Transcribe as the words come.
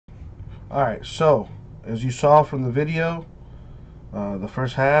Alright, so as you saw from the video, the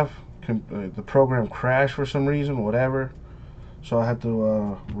first half, the program crashed for some reason, whatever. So I had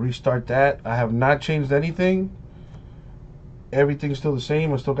to restart that. I have not changed anything. Everything's still the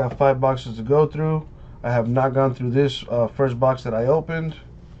same. I still got 5 boxes to go through. I have not gone through this first box that I opened.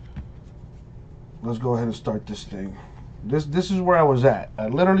 Let's go ahead and start this thing. This is where I was at. I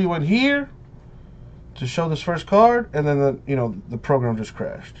literally went here to show this first card, and then the program just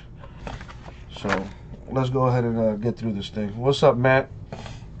crashed. So let's go ahead and get through this thing. What's up, Matt?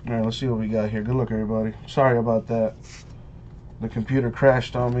 All right, let's see what we got here. Good luck, everybody. Sorry about that. The computer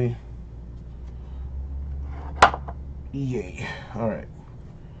crashed on me. Yay. All right.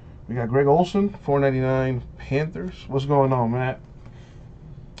 We got Greg Olson, $4.99 Panthers. What's going on, Matt?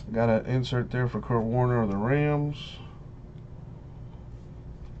 Got an insert there for Kurt Warner of the Rams.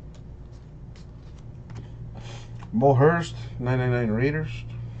 Mo Hurst, $9.99 Raiders.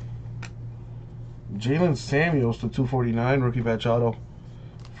 Jalen Samuels to $2.49 rookie patch auto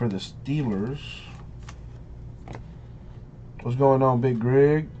for the Steelers. What's going on, Big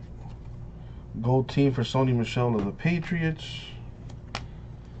Greg? Gold team for Sony Michel of the Patriots.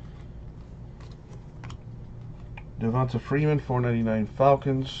 Devonta Freeman, $4.99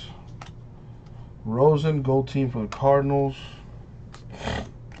 Falcons. Rosen, gold team for the Cardinals.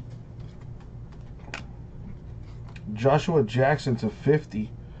 Joshua Jackson to 50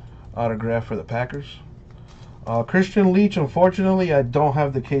 autograph for the Packers. Christian Leach, unfortunately, I don't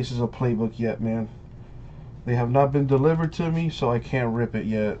have the cases of Playbook yet, man. They have not been delivered to me, so I can't rip it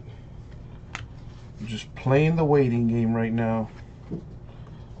yet. I'm just playing the waiting game right now.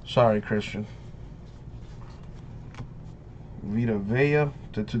 Sorry, Christian. Vita Vea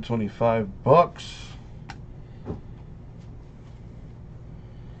to $225.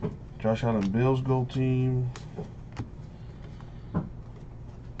 Josh Allen Bills gold team.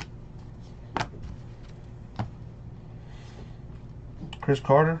 Chris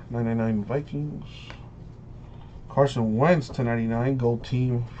Carter, $9.99 Vikings. Carson Wentz, $10.99 gold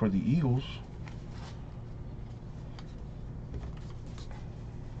team for the Eagles.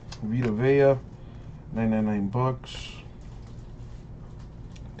 Vita Vea, $9.99.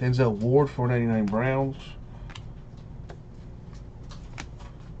 Denzel Ward, $4.99 Browns.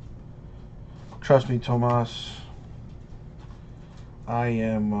 Trust me, Tomas, I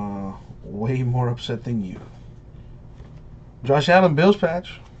am way more upset than you. Josh Allen Bills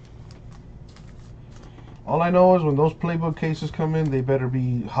patch. All I know is when those Playbook cases come in, they better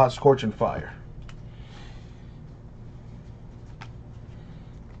be hot, scorching fire.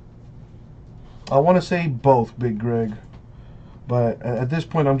 I want to say both, Big Greg, but at this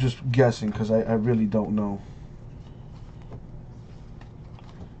point I'm just guessing because I really don't know.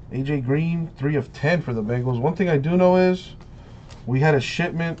 AJ Green, 3 of 10 for the Bengals. One thing I do know is we had a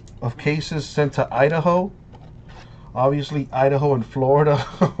shipment of cases sent to Idaho. Obviously, Idaho and Florida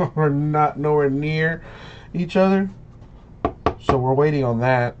are not nowhere near each other, so we're waiting on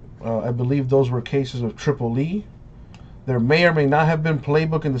that. I believe those were cases of Triple E. There may or may not have been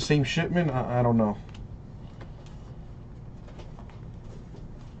Playbook in the same shipment. I don't know.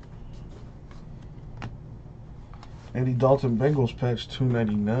 Andy Dalton Bengals patch,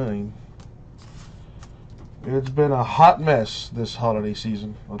 $2.99. It's been a hot mess this holiday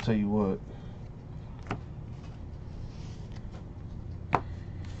season, I'll tell you what.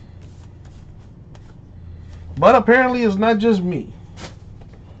 But apparently it's not just me.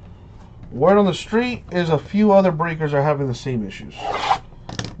 Word on the street is a few other breakers are having the same issues.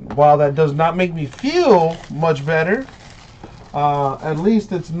 While that does not make me feel much better, at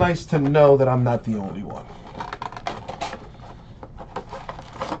least it's nice to know that I'm not the only one.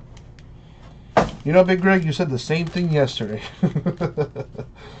 You know, Big Greg, you said the same thing yesterday.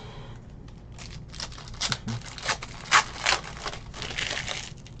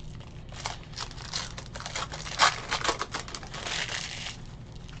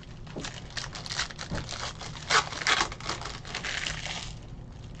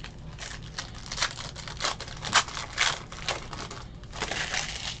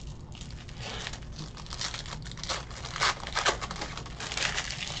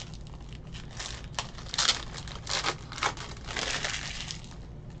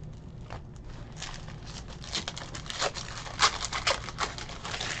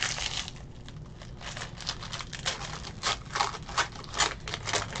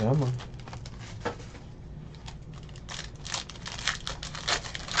 Come on.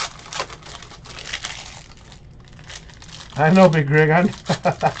 I know, Big Greg.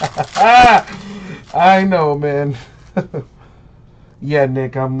 I know, man. Yeah,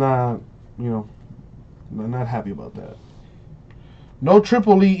 Nick, I'm not, I'm not happy about that. No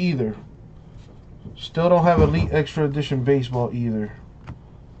Triple E either. Still don't have Elite Extra Edition Baseball either.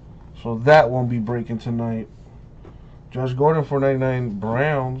 So that won't be breaking tonight. Josh Gordon, $4.99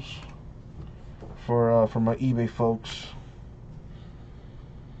 Browns for my eBay folks.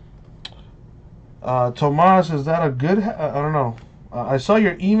 Tomas, is that a good? I don't know. I saw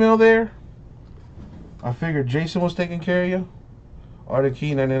your email there. I figured Jason was taking care of you. Arctic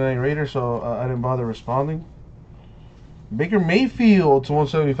Key 99 Raider, so I didn't bother responding. Baker Mayfield to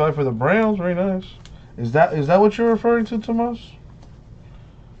 175 for the Browns, very nice. Is that what you're referring to, Tomas?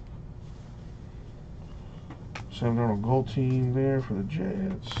 Sam Darnold Gold Team there for the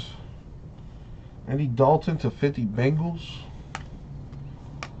Jets. Andy Dalton to 50 Bengals.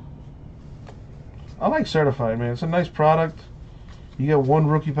 I like Certified, man. It's a nice product. You get one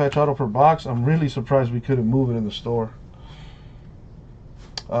rookie patch auto per box. I'm really surprised we couldn't move it in the store.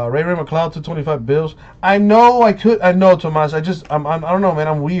 Ray McLeod to 25 Bills. I know I could. I know, Tomas. I don't know, man.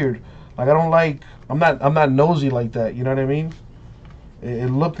 I'm weird. Like I don't like. I'm not nosy like that. You know what I mean? It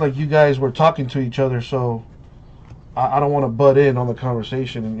looked like you guys were talking to each other, so I don't want to butt in on the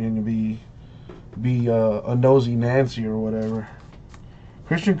conversation and be a nosy Nancy or whatever.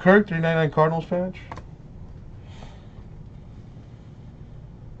 Christian Kirk, 399 Cardinals patch.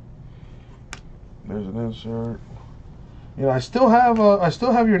 There's an insert. You know, I still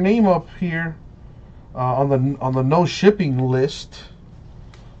have your name up here on the no shipping list.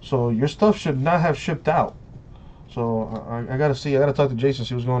 So your stuff should not have shipped out. So I gotta see. I gotta talk to Jason,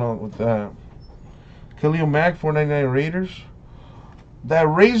 see what's going on with that. Khalil Mack, $4.99 Raiders. That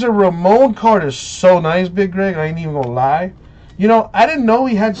Razor Ramon card is so nice, Big Greg. I ain't even gonna lie. You know, I didn't know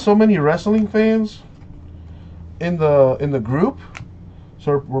we had so many wrestling fans in the group.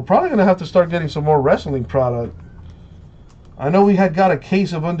 So we're probably gonna have to start getting some more wrestling product. I know we had got a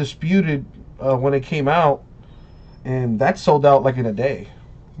case of Undisputed when it came out, and that sold out like in a day.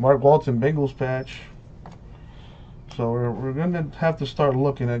 Mark Walton Bengals patch. So we're gonna have to start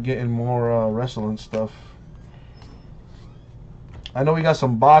looking at getting more wrestling stuff. I know we got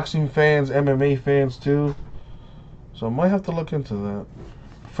some boxing fans, MMA fans too. So I might have to look into that.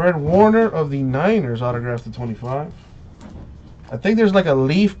 Fred Warner of the Niners autographed to 25. I think there's like a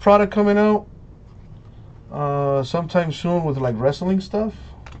Leaf product coming out sometime soon with like wrestling stuff.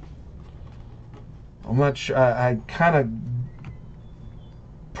 I'm not sure. I kind of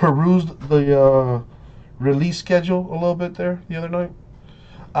perused the release schedule a little bit there the other night.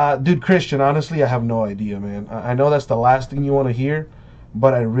 Dude, Christian, honestly, I have no idea, man. I know that's the last thing you want to hear,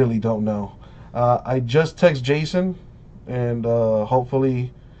 but I really don't know. I just text Jason, and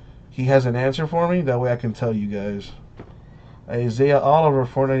hopefully he has an answer for me. That way I can tell you guys. Isaiah Oliver,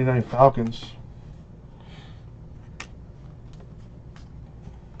 $4.99 Falcons.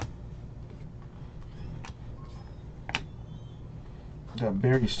 Got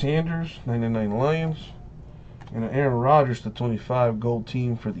Barry Sanders, 99 Lions. And an Aaron Rodgers to 25 Gold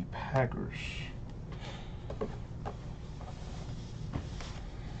Team for the Packers.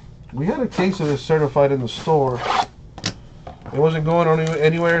 We had a case of this certified in the store. It wasn't going on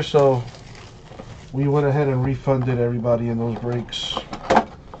anywhere, so we went ahead and refunded everybody in those breaks.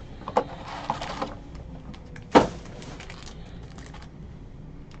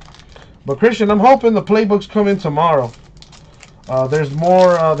 But Christian, I'm hoping the playbooks come in tomorrow. There's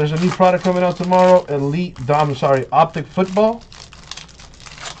more. There's a new product coming out tomorrow. Optic Football.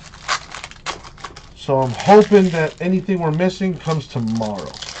 So I'm hoping that anything we're missing comes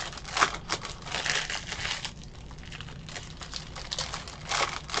tomorrow.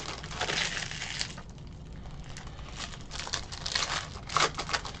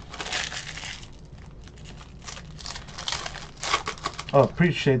 Oh,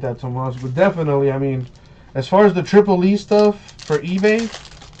 appreciate that, Tomas. But definitely, I mean, as far as the Triple E stuff for eBay,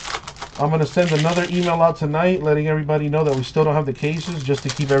 I'm going to send another email out tonight letting everybody know that we still don't have the cases, just to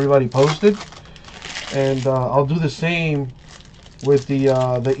keep everybody posted. And I'll do the same with the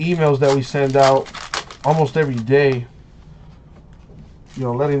emails that we send out almost every day. You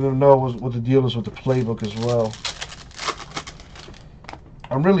know, letting them know what the deal is with the playbook as well.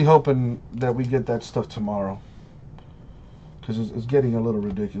 I'm really hoping that we get that stuff tomorrow, because it's getting a little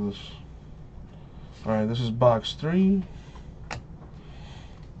ridiculous. Alright, this is box 3.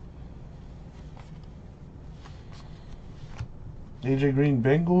 AJ Green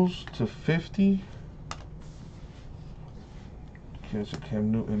Bengals to 50. Okay, it's a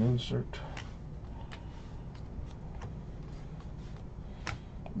Cam Newton insert.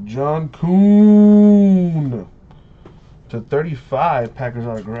 John Kuhn to 35 Packers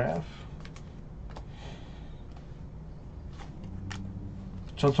autograph.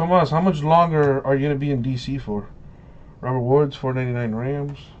 So Tomas, how much longer are you going to be in DC for? Robert Woods, $4.99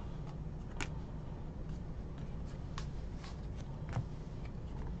 Rams.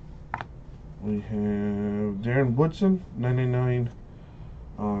 We have Darren Woodson, 99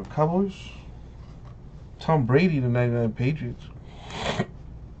 Cowboys. Tom Brady, the 99 Patriots.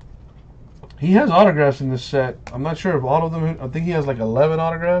 He has autographs in this set. I'm not sure if all of them. I think he has like 11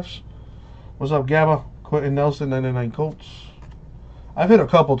 autographs. What's up, Gabba? Quentin Nelson, 99 Colts. I've hit a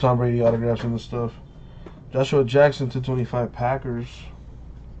couple Tom Brady autographs in this stuff. Joshua Jackson, 225 Packers.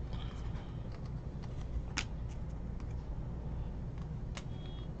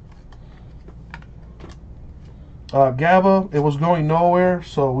 Gabba, it was going nowhere,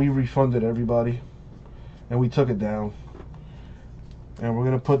 so we refunded everybody, and we took it down. And we're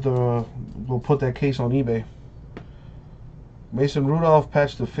gonna we'll put that case on eBay. Mason Rudolph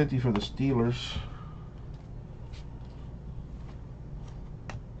patched to 50 for the Steelers.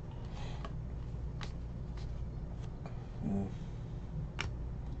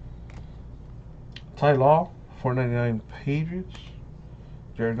 Ty Law, 499 Patriots.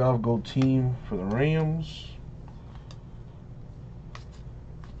 Jared Goff, gold team for the Rams.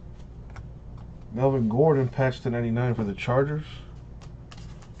 Melvin Gordon patched to 99 for the Chargers.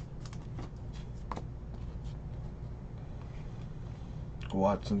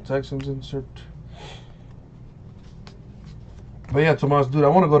 Watson Texans insert. But yeah, Tomas, dude, I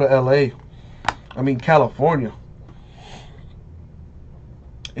want to go to LA. I mean California.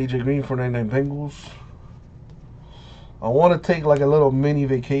 AJ Green, 499 Bengals. I want to take like a little mini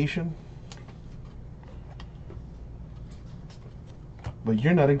vacation. But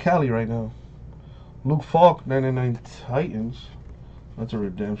you're not in Cali right now. Luke Falk, 99 Titans. That's a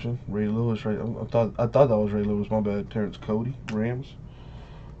redemption. Ray Lewis, right? I thought that was Ray Lewis. My bad. Terrence Cody, Rams.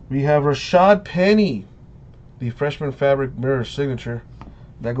 We have Rashad Penny, the freshman fabric mirror signature.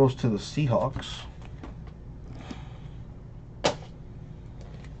 That goes to the Seahawks.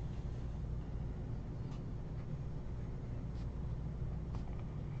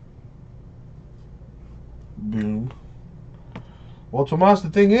 Boom. Well, Tomas, the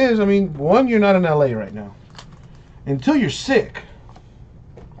thing is, I mean, one, you're not in LA right now. And two, you're sick.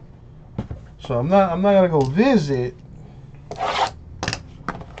 So I'm not gonna go visit.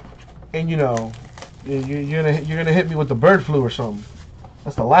 And you know, you're gonna hit me with the bird flu or something.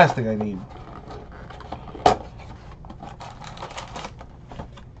 That's the last thing I need.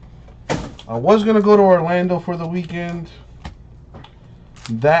 I was gonna go to Orlando for the weekend.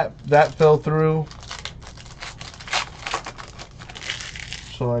 That fell through.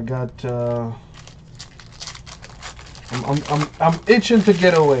 So I got. I'm itching to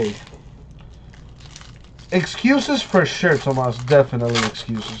get away. Excuses for sure, Tomas. Definitely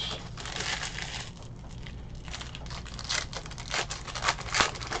excuses.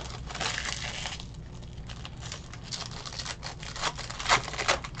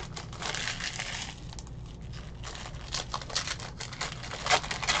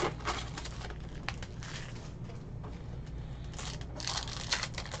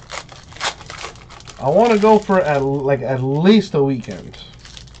 I want to go for at least a weekend.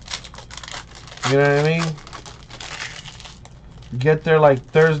 You know what I mean? Get there like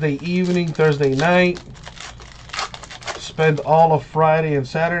Thursday evening, Thursday night. Spend all of Friday and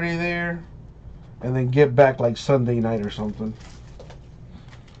Saturday there. And then get back like Sunday night or something.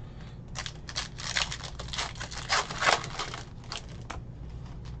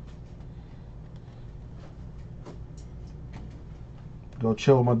 Go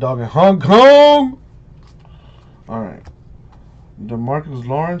chill with my dog in Hong Kong. Alright. DeMarcus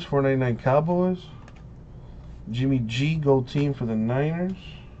Lawrence, 499 Cowboys. Jimmy G, gold team for the Niners.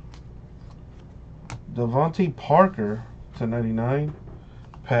 Devontae Parker, to 99.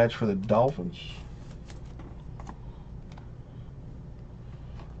 Patch for the Dolphins.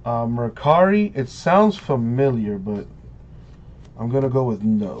 Mercari, it sounds familiar, but I'm going to go with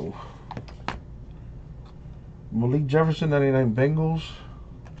no. Malik Jefferson, 99 Bengals.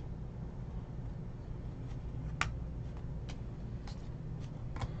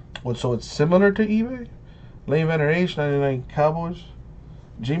 What, so it's similar to eBay? Lane Van H, 99 Cowboys.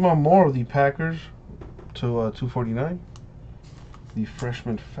 Jamon Moore of the Packers to 249. The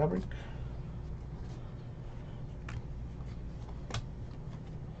freshman fabric.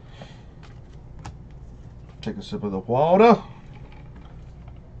 Take a sip of the water.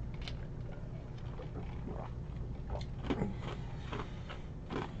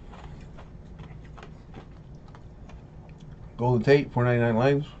 Golden Tate, 499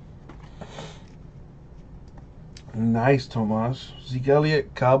 Lions. Nice, Tomas. Zeke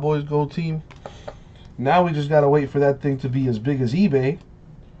Elliott, Cowboys gold team. Now we just got to wait for that thing to be as big as eBay.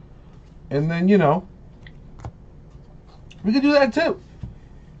 And then, you know, we could do that too.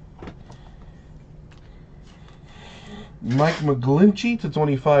 Mike McGlinchey to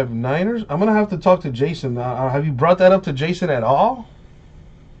 25 Niners. I'm going to have to talk to Jason. Have you brought that up to Jason at all?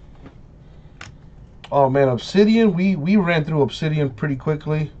 Oh, man, Obsidian. We ran through Obsidian pretty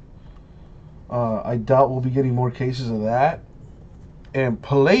quickly. I doubt we'll be getting more cases of that. And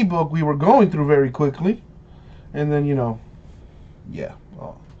Playbook, we were going through very quickly. And then, yeah.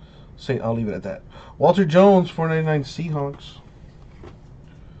 I'll leave it at that. Walter Jones, 499 Seahawks.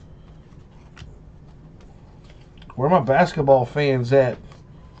 Where are my basketball fans at?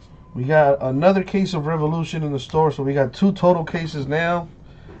 We got another case of Revolution in the store, so we got 2 total cases now.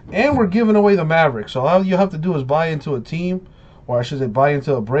 And we're giving away the Mavericks. So all you have to do is buy into a team, or I should say buy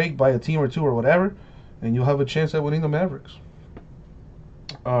into a break, buy a team or 2 or whatever, and you'll have a chance at winning the Mavericks.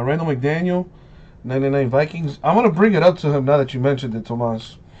 Randall McDaniel, 99 Vikings. I'm going to bring it up to him now that you mentioned it,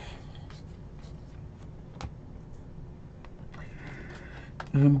 Tomas.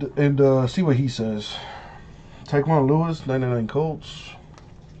 And see what he says. Taekwon Lewis, 99 Colts.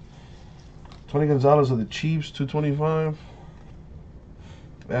 Tony Gonzalez of the Chiefs, 225.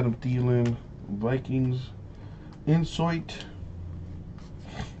 Adam Thielen, Vikings. Insight.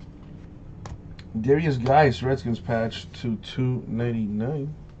 Darius Geis, Redskins patch to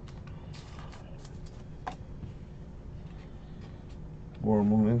 299. War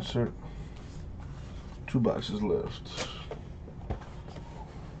Moon insert. 2 boxes left.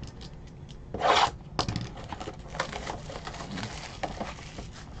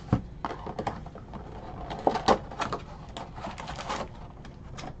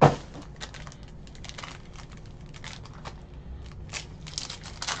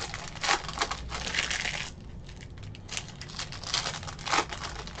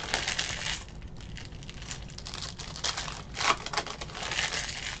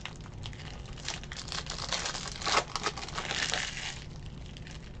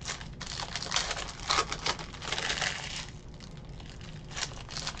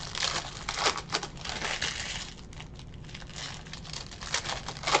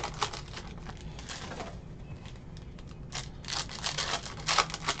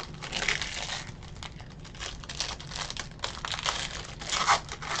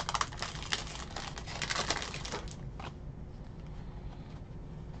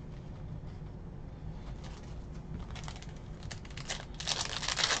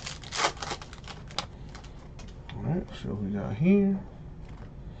 So we got here.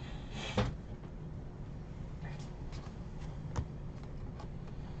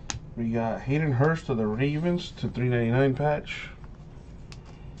 We got Hayden Hurst of the Ravens to 399 patch.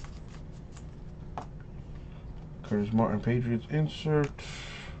 Curtis Martin Patriots insert.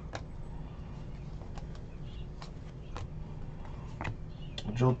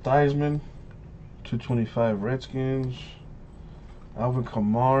 Joe Theismann, 225 Redskins. Alvin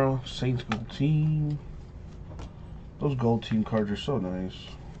Kamara, Saints Gold Team. Those Gold Team cards are so nice.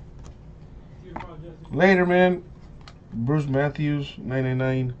 Later, man. Bruce Matthews,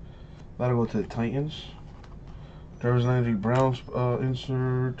 999. That'll go to the Titans. Travis Landry, Browns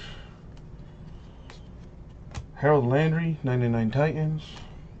insert. Harold Landry, 99 Titans.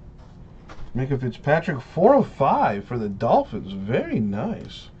 Micah Fitzpatrick, 405 for the Dolphins. Very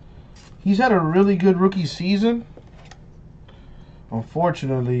nice. He's had a really good rookie season.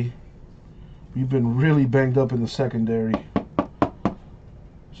 Unfortunately, we've been really banged up in the secondary.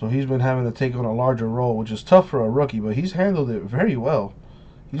 So he's been having to take on a larger role, which is tough for a rookie, but he's handled it very well.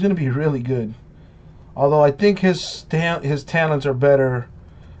 He's going to be really good. Although I think his talents are better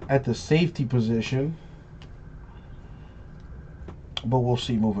at the safety position. But we'll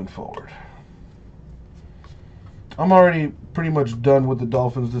see moving forward. I'm already pretty much done with the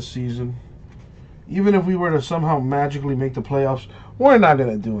Dolphins this season. Even if we were to somehow magically make the playoffs, we're not going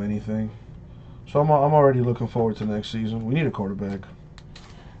to do anything. So I'm already looking forward to next season. We need a quarterback.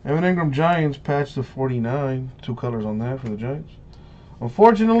 Evan Ingram Giants patched to 49. 2 colors on that for the Giants.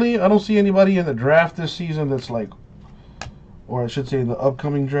 Unfortunately, I don't see anybody in the draft this season that's like, or I should say in the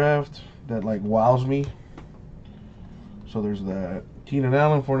upcoming draft, that like wows me. So there's that. Keenan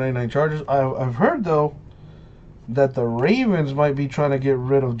Allen, 499 Chargers. I've heard, though, that the Ravens might be trying to get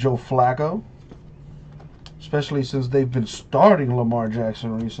rid of Joe Flacco, especially since they've been starting Lamar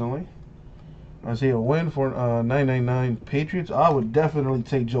Jackson recently. I see a win for 999 Patriots. I would definitely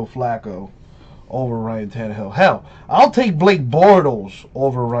take Joe Flacco over Ryan Tannehill. Hell, I'll take Blake Bortles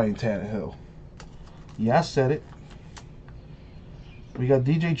over Ryan Tannehill. Yeah, I said it. We got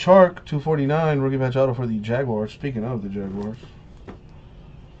DJ Chark, 249, rookie patch auto for the Jaguars. Speaking of the Jaguars.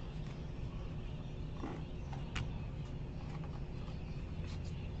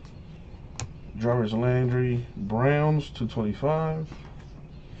 Jarvis Landry, Browns, 225.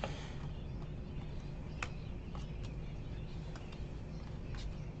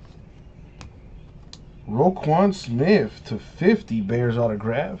 Roquan Smith to 50, Bears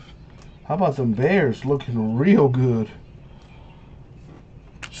autograph. How about them Bears looking real good?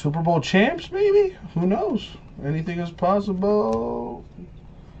 Super Bowl champs, maybe? Who knows? Anything is possible.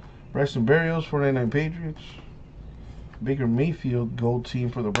 Braxton Berrios, 499 Patriots. Baker Mayfield, gold team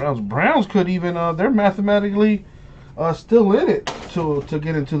for the Browns. Browns could even, they're mathematically still in it to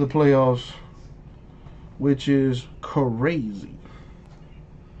get into the playoffs, which is crazy.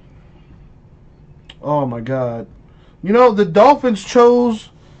 Oh my God! You know the Dolphins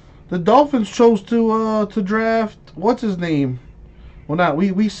chose to draft what's his name? Well, not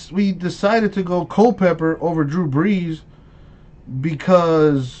we decided to go Culpepper over Drew Brees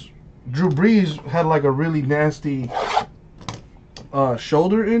because Drew Brees had like a really nasty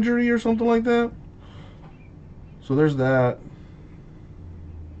shoulder injury or something like that. So there's that.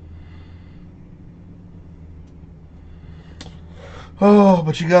 Oh,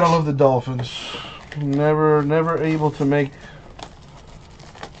 but you gotta love the Dolphins. Never able to make,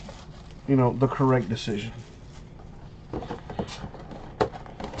 you know, the correct decision.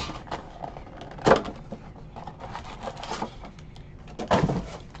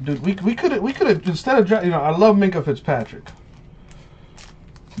 Dude, we could have instead of I love Minkah Fitzpatrick,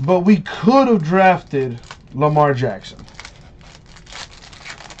 but we could have drafted Lamar Jackson.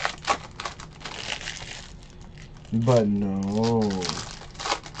 But no.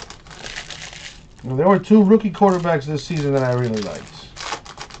 Well, there were two rookie quarterbacks this season that I really liked.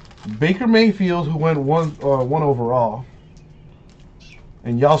 Baker Mayfield, who went one overall.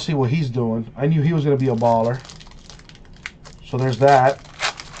 And y'all see what he's doing. I knew he was going to be a baller. So there's that.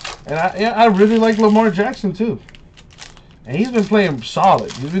 And I really like Lamar Jackson too. And he's been playing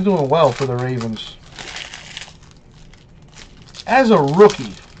solid. He's been doing well for the Ravens. As a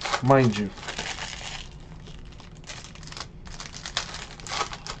rookie, mind you.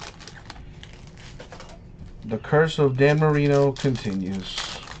 The curse of Dan Marino continues.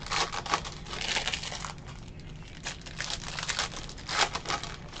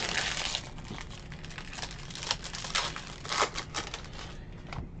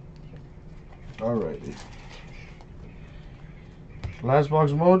 Alrighty. Last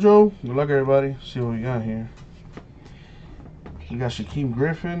box mojo. Good luck, everybody. See what we got here. We got Shaquem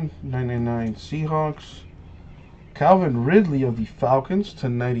Griffin, 999 Seahawks. Calvin Ridley of the Falcons to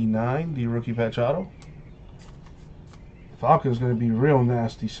 99, the rookie patch auto. Falcons going to be real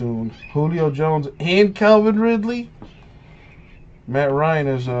nasty soon. Julio Jones and Calvin Ridley. Matt Ryan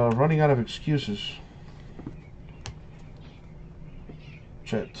is running out of excuses.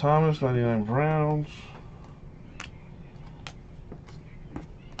 Chet Thomas, 99 Browns.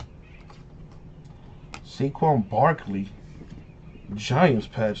 Saquon Barkley, Giants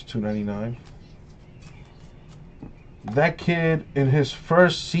patch, 299. That kid in his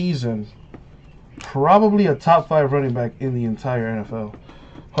first season, probably a top 5 running back in the entire NFL.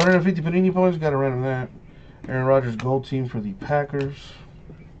 150 Panini points, got to random that. Aaron Rodgers gold team for the Packers.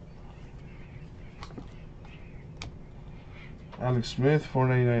 Alex Smith,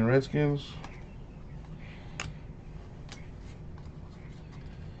 499 Redskins.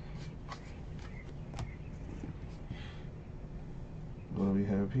 What do we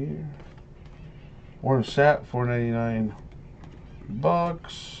have here? Warren Sapp, 499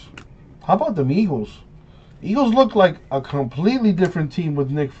 Bucks. How about them Eagles? Eagles look like a completely different team with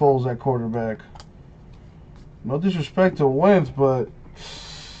Nick Foles at quarterback. No disrespect to Wentz, but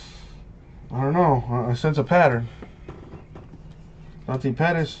I don't know. I sense a pattern. Dante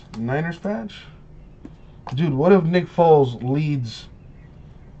Pettis, Niners patch? Dude, what if Nick Foles leads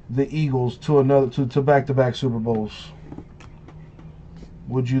the Eagles to back-to-back Super Bowls?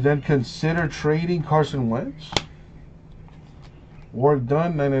 Would you then consider trading Carson Wentz? Work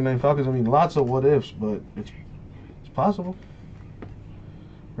done, 99 Falcons. I mean, lots of what ifs, but it's possible.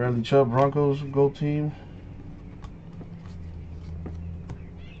 Bradley Chubb, Broncos, gold team.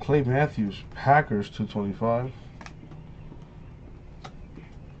 Clay Matthews, Packers, 225.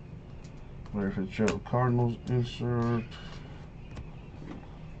 Larry Fitzgerald, Cardinals, insert.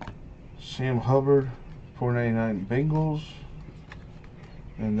 Sam Hubbard, 499 Bengals.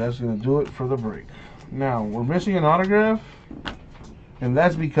 And that's going to do it for the break. Now, we're missing an autograph. And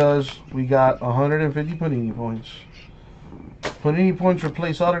that's because we got 150 Panini points. Panini points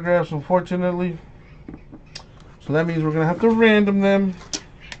replace autographs, unfortunately. So that means we're going to have to random them.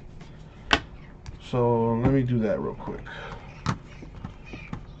 So let me do that real quick.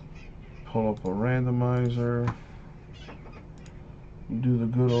 Pull up a randomizer. Do the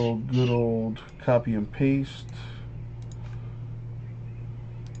good old copy and paste.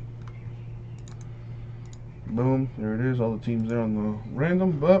 Boom, there it is. All the teams there on the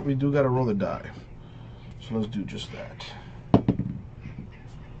random, but we do got to roll the die. So let's do just that.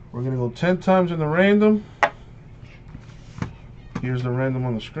 We're going to go 10 times in the random. Here's the random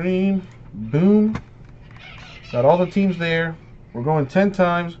on the screen. Boom. Got all the teams there. We're going 10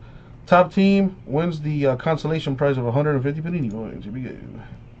 times. Top team wins the consolation prize of 150 Panini points. Here we go.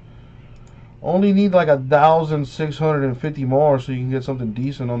 Only need like 1,650 more so you can get something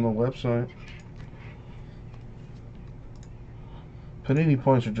decent on the website. Panini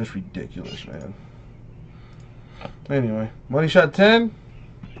points are just ridiculous, man. Anyway, money shot 10.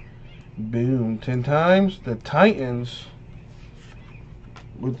 Boom, 10 times. The Titans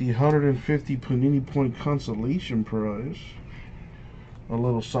with the 150 Panini point consolation prize. A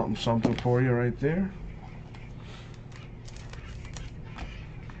little something something for you right there.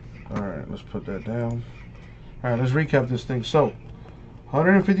 Alright, let's put that down. Alright, let's recap this thing. So,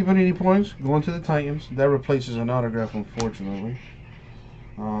 150 Panini points going to the Titans. That replaces an autograph, unfortunately.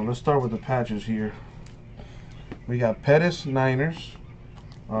 Let's start with the patches here. We got Pettis, Niners.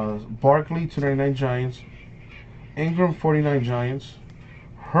 Barkley, 299 Giants. Ingram, 49 Giants.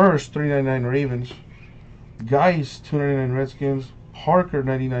 Hurst, 399 Ravens. Geis, 299 Redskins. Parker,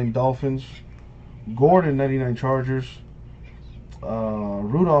 99 Dolphins. Gordon, 99 Chargers.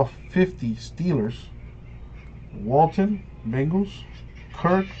 Rudolph, 50 Steelers. Walton, Bengals.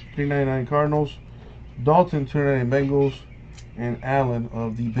 Kirk, 399 Cardinals. Dalton, 299 Bengals. And Allen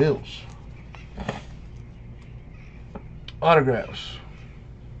of the Bills. Autographs.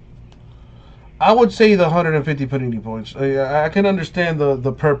 I would say the 150 Panini points. I can understand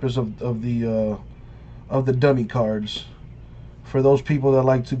the purpose of the dummy cards for those people that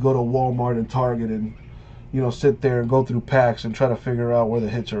like to go to Walmart and Target and, you know, sit there and go through packs and try to figure out where the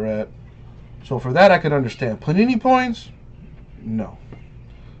hits are at. So for that I can understand. Panini points, no,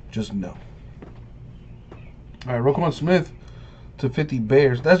 just no. All right, Roquan Smith to 50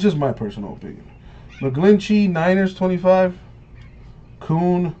 Bears. That's just my personal opinion. McGlinchey, Niners 25.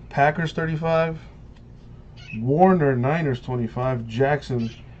 Kuhn, Packers 35. Warner, Niners 25. Jackson,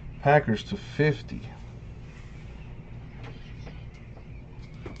 Packers to 50.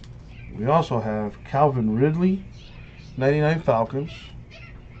 We also have Calvin Ridley, 99 Falcons.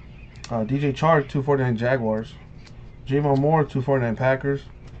 DJ Chark, 249 Jaguars. Jamon Moore, 249 Packers.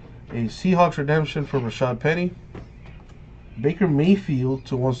 A Seahawks redemption for Rashad Penny. Baker Mayfield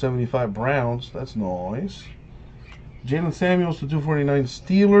to 175 Browns. That's nice. Jalen Samuels to 249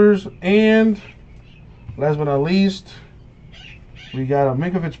 Steelers. And last but not least, we got a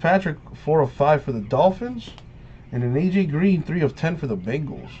Minka Fitzpatrick 4 of 5 for the Dolphins. And an AJ Green 3 of 10 for the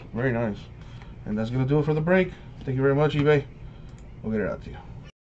Bengals. Very nice. And that's going to do it for the break. Thank you very much, eBay. We'll get it out to you.